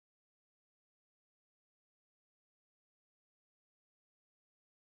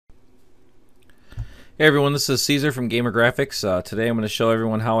Hey everyone, this is Caesar from Gamer Graphics. Today I'm going to show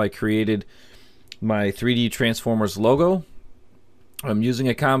everyone how I created my 3D Transformers logo. I'm using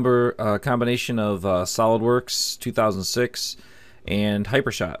a combination of Solidworks 2006 and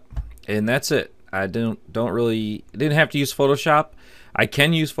Hypershot, and that's it. I didn't have to use Photoshop. I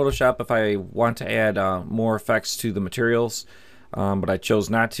can use Photoshop if I want to add more effects to the materials, but I chose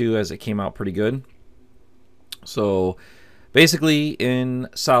not to as it came out pretty good. So basically, in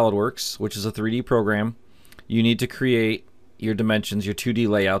SolidWorks, which is a 3D program, you need to create your dimensions, your 2D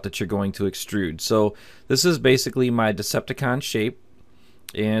layout that you're going to extrude. So this is basically my Decepticon shape,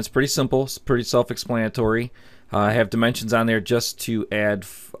 and it's pretty simple. It's pretty self-explanatory. I have dimensions on there just to add,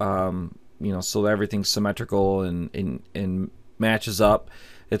 so that everything's symmetrical and matches up.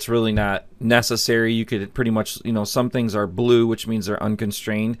 It's really not necessary. You could pretty much, some things are blue, which means they're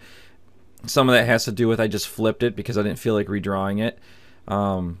unconstrained. Some of that has to do with I just flipped it because I didn't feel like redrawing it.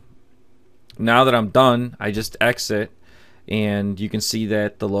 Now that I'm done, I just exit, and you can see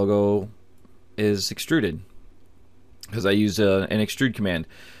that the logo is extruded because I used an extrude command.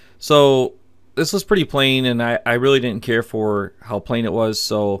 So this was pretty plain, and I really didn't care for how plain it was.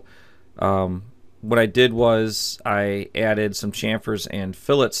 So what I did was I added some chamfers and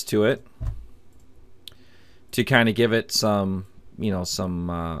fillets to it to kind of give it some,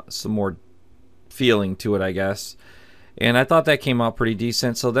 some more feeling to it, I guess. And I thought that came out pretty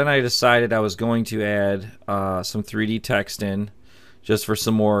decent. So then I decided I was going to add some 3D text in just for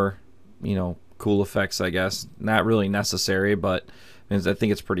some more, cool effects, I guess. Not really necessary, but I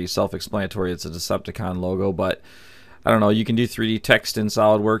think it's pretty self-explanatory. It's a Decepticon logo, but I don't know. You can do 3D text in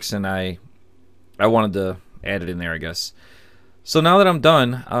SolidWorks, and I wanted to add it in there, I guess. So now that I'm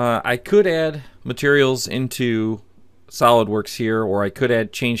done, I could add materials into SolidWorks here, or I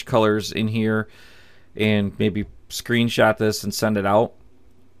could change colors in here and maybe screenshot this and send it out,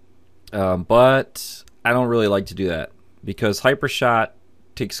 but I don't really like to do that because Hypershot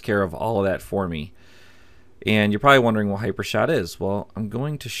takes care of all of that for me. And you're probably wondering what Hypershot is. Well, I'm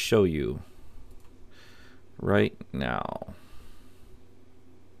going to show you right now.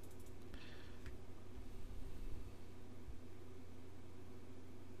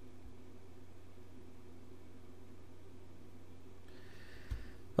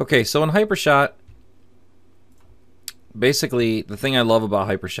 Okay, so in Hypershot, basically the thing I love about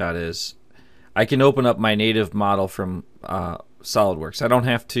Hypershot is I can open up my native model from SolidWorks. I don't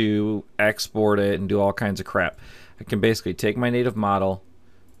have to export it and do all kinds of crap. I can basically take my native model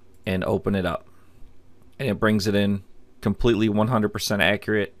and open it up, and it brings it in completely 100%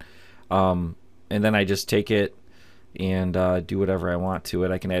 accurate. And then I just take it and do whatever I want to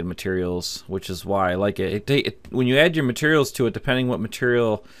it. I can add materials, which is why I like it. When you add your materials to it, depending what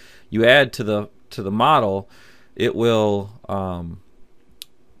material you add to the model, it will.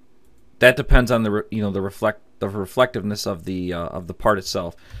 That depends on the reflectiveness of the part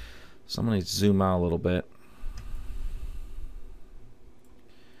itself. So I'm going to zoom out a little bit.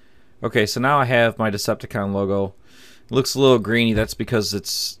 Okay, so now I have my Decepticon logo. It looks a little grainy. That's because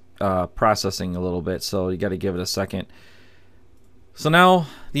it's processing a little bit, so you got to give it a second. So now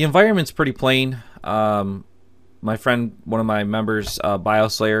the environment's pretty plain. My friend, one of my members,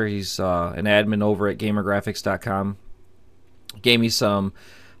 Bioslayer, he's an admin over at gamergraphics.com, gave me some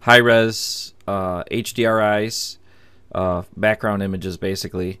high-res HDRIs, background images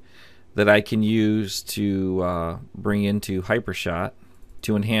basically, that I can use to bring into Hypershot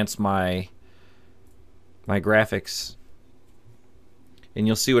to enhance my graphics. And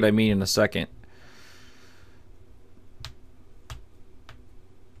you'll see what I mean in a second.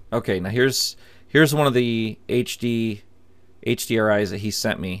 Okay, now here's one of the HDRIs that he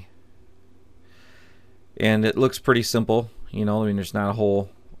sent me, and it looks pretty simple. There's not a whole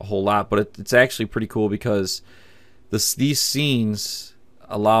lot, but it's actually pretty cool because these scenes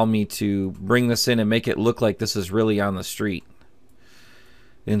allow me to bring this in and make it look like this is really on the street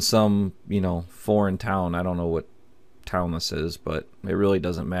in some foreign town. I don't know what town this is, but it really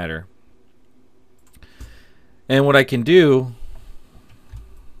doesn't matter. And what I can do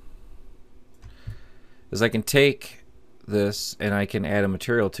is I can take this and I can add a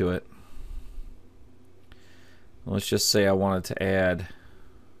material to it. Let's just say I wanted to add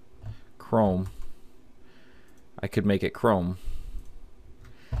chrome. I could make it chrome.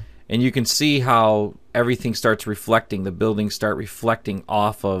 And you can see how everything starts reflecting. The buildings start reflecting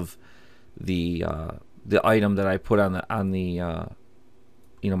off of the item that I put on my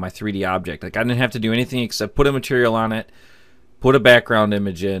 3D object. Like, I didn't have to do anything except put a material on it, put a background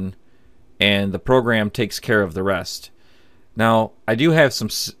image in, and the program takes care of the rest. Now, I do have some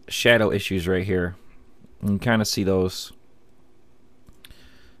shadow issues right here. You can kind of see those.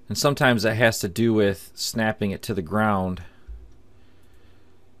 And sometimes that has to do with snapping it to the ground.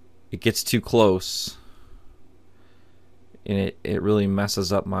 It gets too close, and it really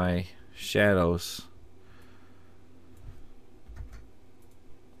messes up my shadows.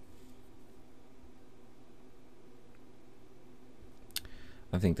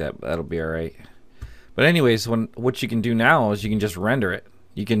 I think that'll be alright. But anyways, what you can do now is you can just render it.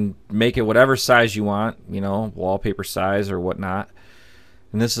 You can make it whatever size you want, you know, wallpaper size or whatnot.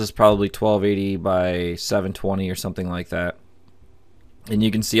 And this is probably 1280 by 720 or something like that. And you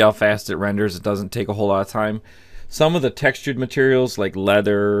can see how fast it renders. It doesn't take a whole lot of time. Some of the textured materials like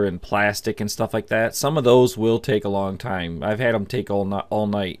leather and plastic and stuff like that, some of those will take a long time. I've had them take all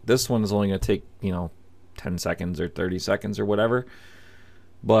night. This one is only going to take, you know, 10 seconds or 30 seconds or whatever.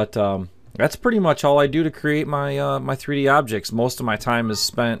 But that's pretty much all I do to create my my 3D objects. Most of my time is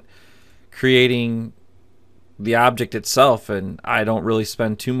spent creating the object itself, and I don't really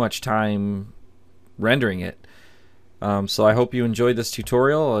spend too much time rendering it. So I hope you enjoyed this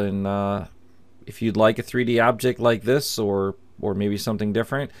tutorial, and if you'd like a 3D object like this or maybe something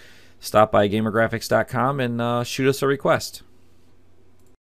different, stop by gamergraphics.com and shoot us a request.